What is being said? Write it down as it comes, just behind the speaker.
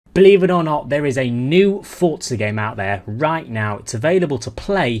Believe it or not, there is a new Forza game out there right now. It's available to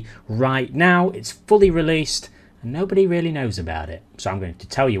play right now. It's fully released and nobody really knows about it. So I'm going to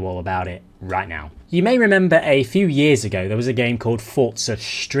tell you all about it right now. You may remember a few years ago there was a game called Forza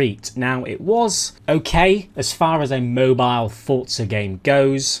Street. Now it was okay as far as a mobile Forza game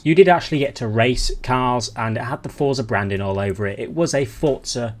goes. You did actually get to race cars and it had the Forza branding all over it. It was a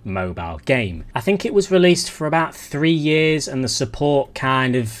Forza mobile game. I think it was released for about 3 years and the support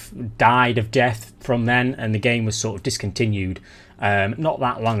kind of died of death from then and the game was sort of discontinued not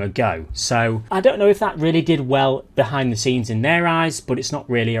that long ago. So I don't know if that really did well behind the scenes in their eyes, but it's not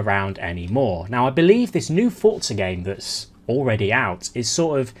really around anymore. Now I believe this new Forza game that's already out is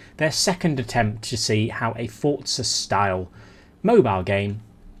sort of their second attempt to see how a Forza style mobile game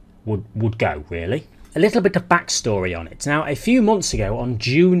would go, really. A little bit of backstory on it. Now, a few months ago, on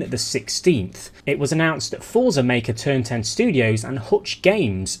June the 16th, it was announced that Forza maker Turn 10 Studios and Hutch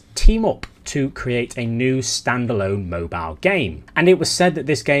Games team up to create a new standalone mobile game. And it was said that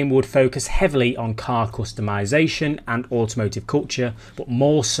this game would focus heavily on car customization and automotive culture, but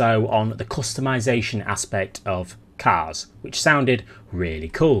more so on the customization aspect of cars, which sounded really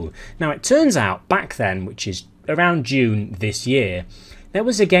cool. Now, it turns out back then, which is around June this year, there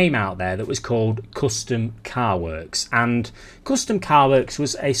was a game out there that was called Custom Car Works, and Custom Car Works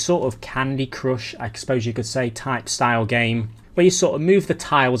was a sort of Candy Crush, I suppose you could say, type style game, where you sort of move the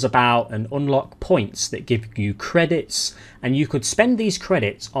tiles about and unlock points that give you credits, and you could spend these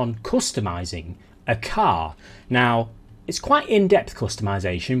credits on customizing a car. Now, it's quite in-depth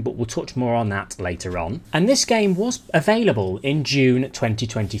customization, but we'll touch more on that later on. And this game was available in June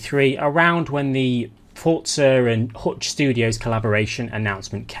 2023, around when the Forza and Hutch Studios collaboration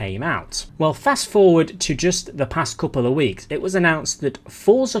announcement came out. Well, fast forward to just the past couple of weeks, it was announced that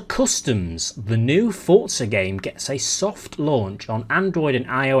Forza Customs, the new Forza game, gets a soft launch on Android and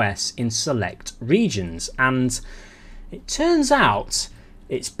iOS in select regions, and it turns out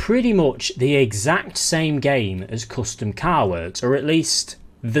it's pretty much the exact same game as Custom Car Works, or at least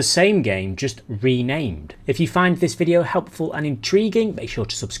the same game, just renamed. If you find this video helpful and intriguing, make sure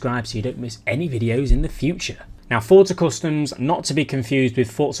to subscribe so you don't miss any videos in the future. Now, Forza Customs, not to be confused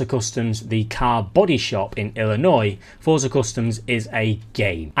with Forza Customs, the car body shop in Illinois. Forza Customs is a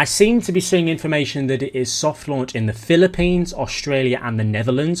game. I seem to be seeing information that it is soft launch in the Philippines, Australia and the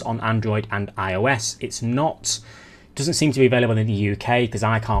Netherlands on Android and iOS. It's not, doesn't seem to be available in the UK because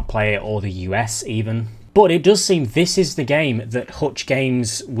I can't play it, or the US even. But it does seem this is the game that Hutch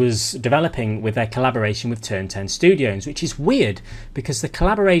Games was developing with their collaboration with Turn 10 Studios, which is weird because the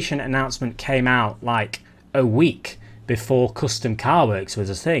collaboration announcement came out like a week before Custom Car Works was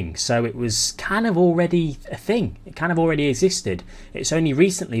a thing. So it was kind of already a thing. It kind of already existed. It's only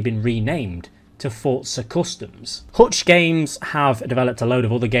recently been renamed to Forza Customs. Hutch Games have developed a load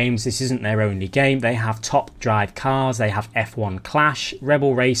of other games. This isn't their only game. They have Top Drive Cars, they have F1 Clash,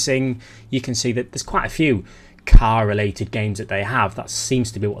 Rebel Racing. You can see that there's quite a few car related games that they have. That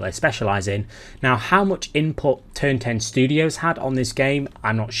seems to be what they specialise in. Now, how much input Turn 10 Studios had on this game,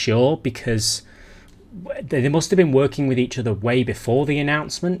 I'm not sure, because they must have been working with each other way before the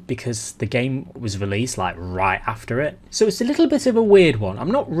announcement, because the game was released like right after it. So it's a little bit of a weird one.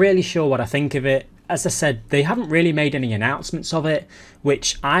 I'm not really sure what I think of it. As I said, they haven't really made any announcements of it,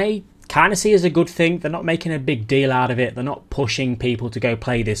 which I kind of see as a good thing. They're not making a big deal out of it. They're not pushing people to go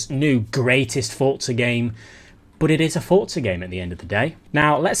play this new greatest Forza game. But it is a Forza game at the end of the day.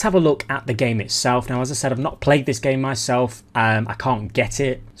 Now, let's have a look at the game itself. Now, as I said, I've not played this game myself. I can't get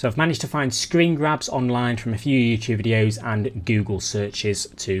it. So I've managed to find screen grabs online from a few YouTube videos and Google searches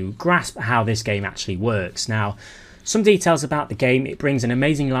to grasp how this game actually works. Now, some details about the game: it brings an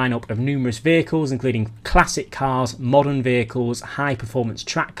amazing lineup of numerous vehicles, including classic cars, modern vehicles, high-performance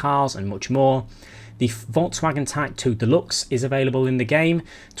track cars, and much more. The Volkswagen Type 2 Deluxe is available in the game.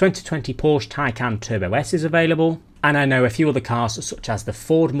 2020 Porsche Taycan Turbo S is available. And I know a few other cars such as the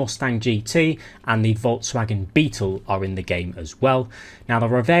Ford Mustang GT and the Volkswagen Beetle are in the game as well. Now,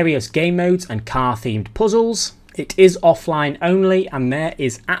 there are various game modes and car themed puzzles. It is offline only, and there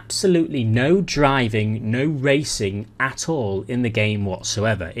is absolutely no driving, no racing at all in the game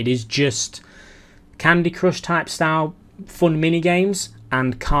whatsoever. It is just Candy Crush type style fun mini games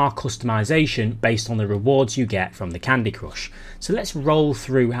and car customization based on the rewards you get from the Candy Crush. So let's roll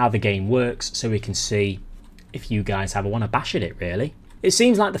through how the game works so we can see if you guys ever want to bash at it, really. It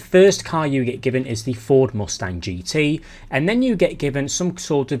seems like the first car you get given is the Ford Mustang GT, and then you get given some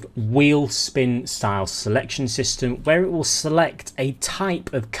sort of wheel spin style selection system where it will select a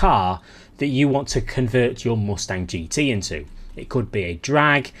type of car that you want to convert your Mustang GT into. It could be a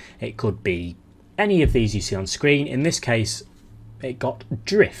drag, it could be any of these you see on screen. In this case, it got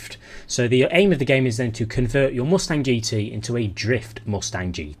drift. So the aim of the game is then to convert your Mustang GT into a drift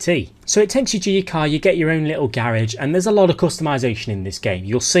Mustang GT. So it takes you to your car, you get your own little garage, and there's a lot of customization in this game.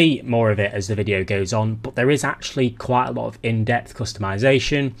 You'll see more of it as the video goes on, but there is actually quite a lot of in-depth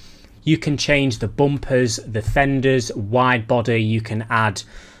customization. You can change the bumpers, the fenders, wide body, you can add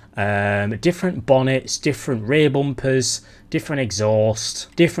different bonnets, different rear bumpers, different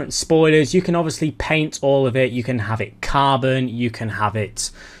exhaust, different spoilers. You can obviously paint all of it. You can have it carbon, you can have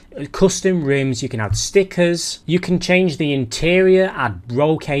it custom rims, you can add stickers, you can change the interior, add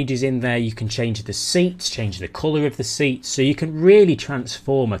roll cages in there, you can change the seats, change the colour of the seats, so you can really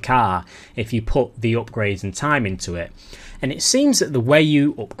transform a car if you put the upgrades and time into it. And it seems that the way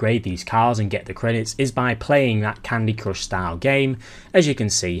you upgrade these cars and get the credits is by playing that Candy Crush style game. As you can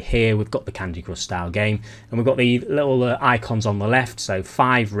see here, we've got the Candy Crush style game, and we've got the little icons on the left, so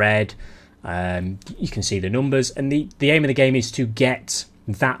 5 red, you can see the numbers, and the aim of the game is to get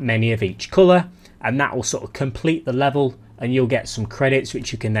that many of each colour, and that will sort of complete the level, and you'll get some credits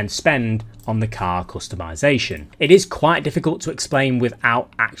which you can then spend on the car customization. It is quite difficult to explain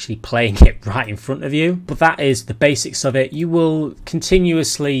without actually playing it right in front of you, but that is the basics of it. You will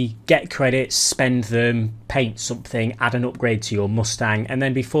continuously get credits, spend them, paint something, add an upgrade to your Mustang, and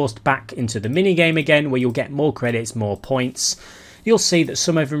then be forced back into the mini game again where you'll get more credits, more points. You'll see that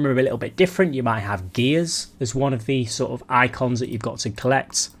some of them are a little bit different. You might have gears as one of the sort of icons that you've got to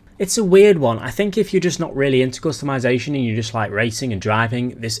collect. It's a weird one. I think if you're just not really into customization and you just like racing and driving,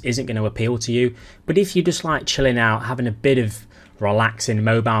 this isn't going to appeal to you. But if you just like chilling out, having a bit of relaxing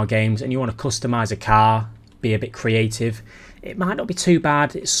mobile games, and you want to customize a car, be a bit creative, it might not be too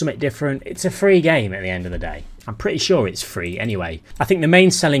bad. It's something different. It's a free game at the end of the day. I'm pretty sure it's free anyway. I think the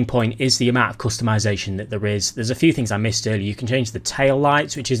main selling point is the amount of customization that there is. There's a few things I missed earlier. You can change the tail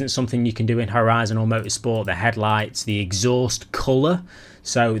lights, which isn't something you can do in Horizon or Motorsport, the headlights, the exhaust colour.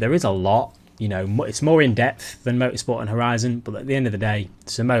 So there is a lot, you know, it's more in depth than Motorsport and Horizon, but at the end of the day,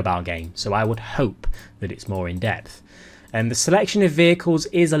 it's a mobile game. So I would hope that it's more in depth. And the selection of vehicles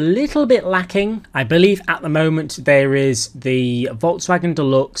is a little bit lacking. I believe at the moment there is the Volkswagen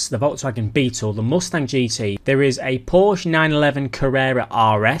Deluxe, the Volkswagen Beetle, the Mustang GT. There is a Porsche 911 Carrera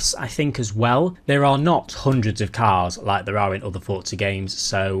RS, I think, as well. There are not hundreds of cars like there are in other Forza games,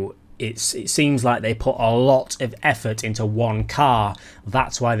 so it seems like they put a lot of effort into one car.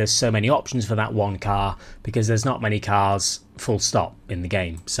 That's why there's so many options for that one car, because there's not many cars full stop in the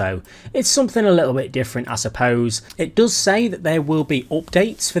game. So it's something a little bit different, I suppose. It does say that there will be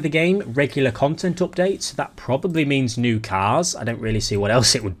updates for the game, regular content updates. That probably means new cars. I don't really see what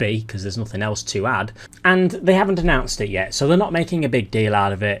else it would be, because there's nothing else to add. And they haven't announced it yet, so they're not making a big deal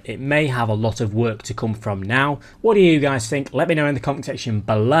out of it. It may have a lot of work to come from now. What do you guys think? Let me know in the comment section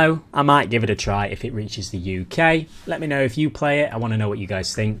below. I might give it a try if it reaches the UK. Let me know if you play it. I want to know what you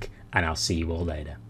guys think, and I'll see you all later.